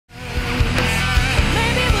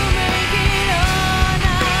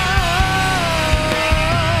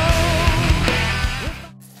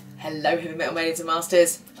Maids and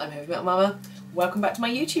Masters. I'm Heavy Metal Mama. Welcome back to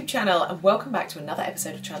my YouTube channel and welcome back to another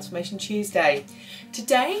episode of Transformation Tuesday.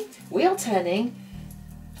 Today we are turning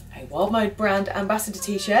a VioletMoth brand ambassador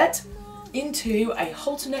t-shirt into a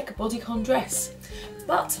Halterneck Bodycon dress.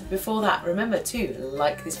 But before that, remember to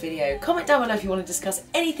like this video, comment down below if you want to discuss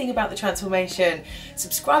anything about the transformation,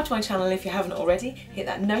 subscribe to my channel if you haven't already, hit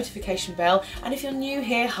that notification bell, and if you're new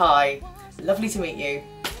here, hi, lovely to meet you.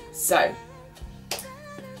 So,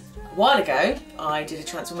 a while ago I did a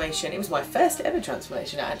transformation. It was my first ever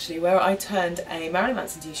transformation actually, where I turned a Marilyn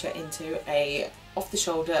Manson t-shirt into a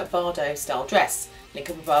off-the-shoulder Bardo style dress. Link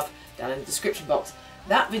up above, down in the description box.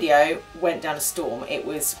 That video went down a storm. It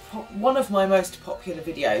was one of my most popular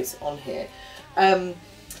videos on here.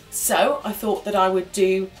 So I thought that I would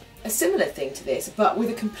do a similar thing to this, but with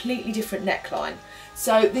a completely different neckline.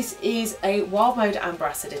 So this is a VioletMoth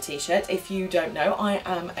ambassador t-shirt. If you don't know, I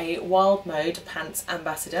am a VioletMoth pants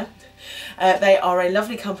ambassador. They are a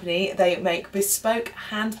lovely company. They make bespoke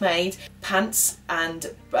handmade pants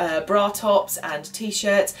and bra tops and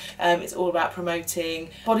t-shirts. It's all about promoting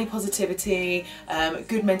body positivity,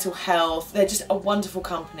 good mental health. They're just a wonderful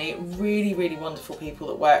company, really, really wonderful people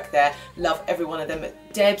that work there. Love every one of them.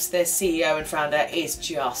 Debs, their CEO and founder, is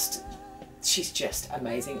she's just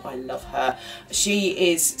amazing. I love her.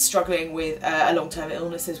 She is struggling with a long-term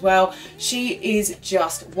illness as well. She is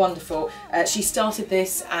just wonderful. She started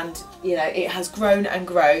this and, you know, it has grown and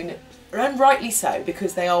grown, and rightly so,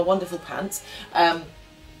 because they are wonderful pants. And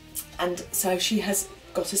so she has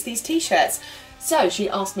got us these t-shirts. So she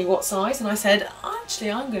asked me what size and I said, actually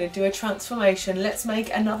I'm going to do a transformation. Let's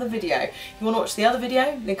make another video. If you want to watch the other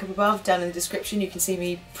video, link up above, down in the description. You can see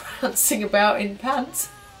me prancing about in pants.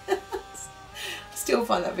 Still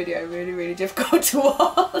find that video really, really difficult to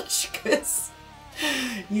watch because,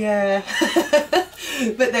 yeah,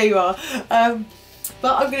 but there you are.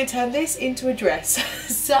 But I'm going to turn this into a dress.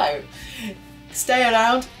 So stay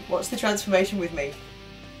around, watch the transformation with me.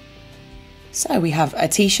 So we have a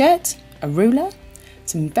t-shirt, a ruler,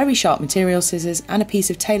 some very sharp material scissors and a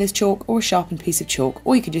piece of tailor's chalk or a sharpened piece of chalk,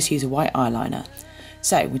 or you could just use a white eyeliner.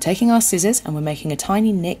 So we're taking our scissors and we're making a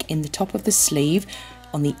tiny nick in the top of the sleeve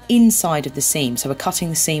on the inside of the seam, so we're cutting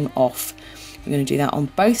the seam off. We're going to do that on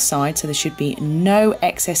both sides, so there should be no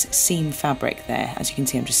excess seam fabric there. As you can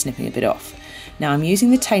see, I'm just snipping a bit off. Now I'm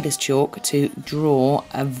using the tailor's chalk to draw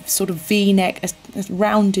a sort of V-neck, a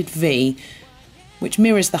rounded V, which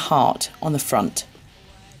mirrors the heart on the front.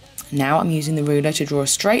 Now I'm using the ruler to draw a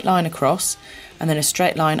straight line across and then a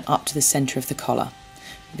straight line up to the centre of the collar.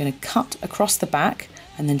 I'm going to cut across the back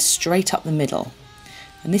and then straight up the middle.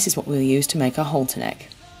 And this is what we'll use to make our halter neck.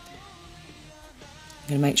 I'm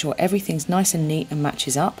going to make sure everything's nice and neat and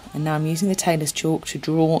matches up, and now I'm using the tailor's chalk to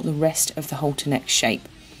draw the rest of the halter neck shape.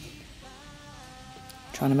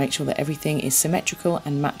 Trying to make sure that everything is symmetrical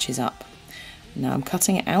and matches up. Now I'm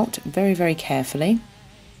cutting it out very, very carefully.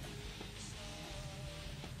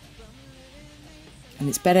 And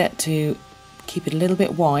it's better to keep it a little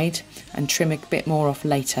bit wide and trim a bit more off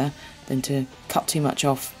later than to cut too much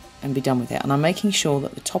off and be done with it. And I'm making sure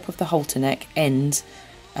that the top of the halter neck ends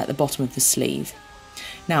at the bottom of the sleeve.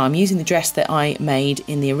 Now I'm using the dress that I made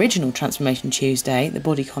in the original Transformation Tuesday, the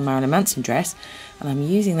Bodycon Marilyn Manson dress, and I'm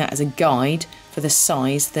using that as a guide for the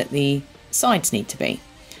size that the sides need to be.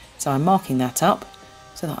 So I'm marking that up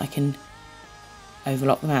so that I can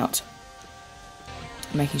overlock them out.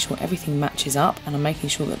 I'm making sure everything matches up, and I'm making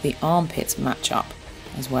sure that the armpits match up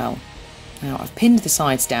as well. Now I've pinned the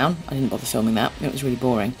sides down. I didn't bother filming that, it was really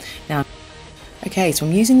boring. Now, okay, so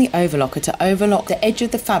I'm using the overlocker to overlock the edge of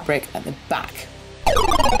the fabric at the back.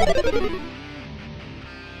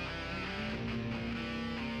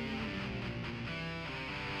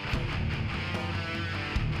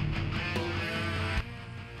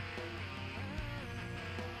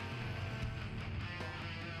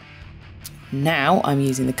 Now I'm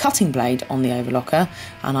using the cutting blade on the overlocker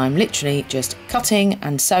and I'm literally just cutting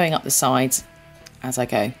and sewing up the sides as I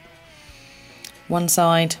go. One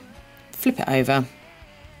side, flip it over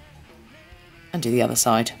and do the other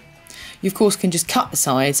side. You of course can just cut the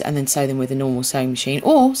sides and then sew them with a normal sewing machine,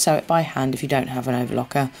 or sew it by hand if you don't have an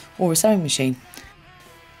overlocker or a sewing machine.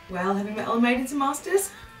 Well, Heavy Metal Maidens and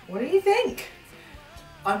Masters, what do you think?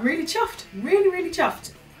 I'm really chuffed, really, really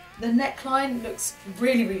chuffed. The neckline looks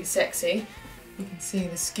really, really sexy. You can see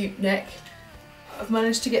the scoop neck. I've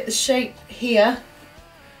managed to get the shape here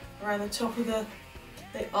around the top of the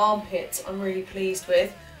armpits. I'm really pleased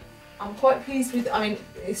with. I'm quite pleased with, I mean,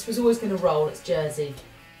 this was always going to roll, it's jersey,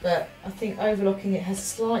 but I think overlocking it has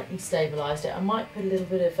slightly stabilised it. I might put a little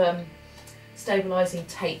bit of stabilising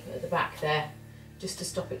tape at the back there just to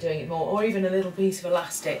stop it doing it more, or even a little piece of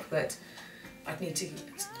elastic, but I'd need to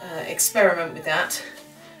experiment with that.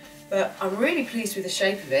 But I'm really pleased with the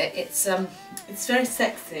shape of it. It's very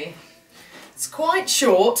sexy. It's quite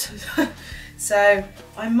short, so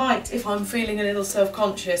I might, if I'm feeling a little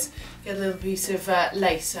self-conscious, get a little piece of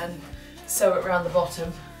lace and sew it around the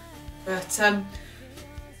bottom. But I'm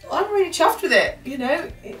really chuffed with it. You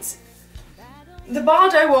know, the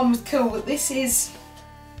Bardo one was cool, but this is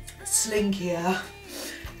slinkier.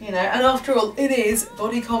 You know, and after all, it is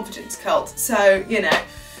body confidence cult, so you know,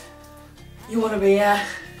 you want to be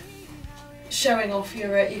showing off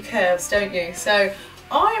your curves, don't you? So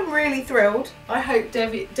I am really thrilled. I hope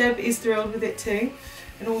Deb is thrilled with it too,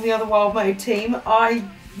 and all the other Wild Mode team.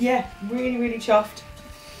 Yeah, really chuffed.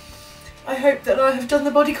 I hope that I have done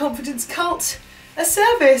the body confidence cult a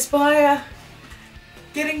service by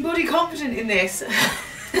getting body confident in this.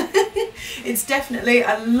 It's definitely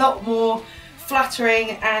a lot more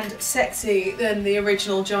flattering and sexy than the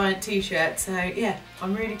original giant t-shirt, so yeah,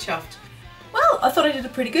 I'm really chuffed. Well, I thought I did a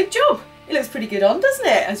pretty good job. It looks pretty good on, doesn't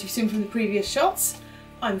it? As you've seen from the previous shots.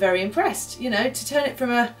 I'm very impressed, you know, to turn it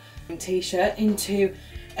from a t-shirt into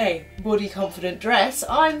a body confident dress.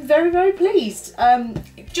 I'm very pleased.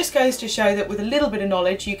 It just goes to show that with a little bit of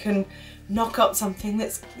knowledge you can knock up something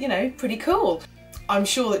that's, you know, pretty cool. I'm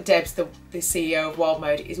sure that Deb's, the CEO of Wild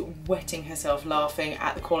Mode, is wetting herself laughing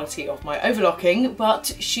at the quality of my overlocking,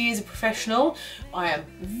 but she is a professional. I am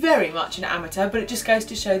very much an amateur, but it just goes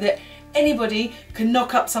to show that anybody can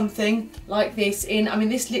knock up something like this in, I mean,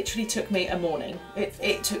 this literally took me a morning.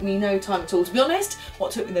 It took me no time at all. To be honest,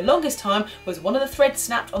 what took me the longest time was one of the threads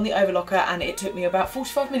snapped on the overlocker, and it took me about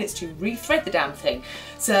 45 minutes to re-thread the damn thing.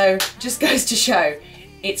 So just goes to show,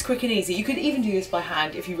 it's quick and easy. You could even do this by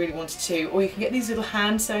hand if you really wanted to, or you can get these little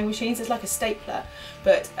hand sewing machines. It's like a stapler,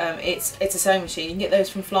 but it's a sewing machine. You can get those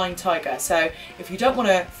from Flying Tiger. So if you don't want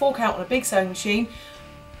to fork out on a big sewing machine,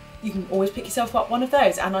 you can always pick yourself up one of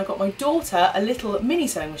those. And I got my daughter a little mini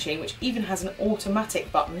sewing machine which even has an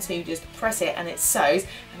automatic button, so you just press it and it sews,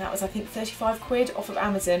 and that was I think 35 quid off of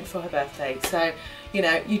Amazon for her birthday. So you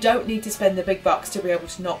know, you don't need to spend the big bucks to be able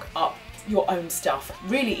to knock up your own stuff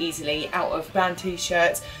really easily out of band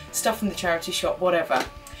t-shirts, stuff from the charity shop, whatever.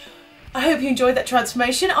 I hope you enjoyed that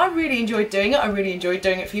transformation. I really enjoyed doing it. I really enjoyed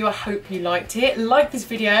doing it for you. I hope you liked it. Like this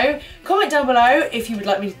video, comment down below if you would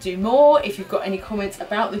like me to do more, if you've got any comments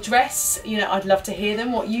about the dress. You know, I'd love to hear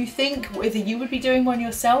them, what you think, whether you would be doing one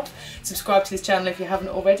yourself. Subscribe to this channel if you haven't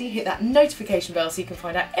already. Hit that notification bell so you can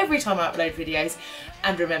find out every time I upload videos.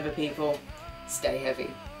 And remember people, stay heavy.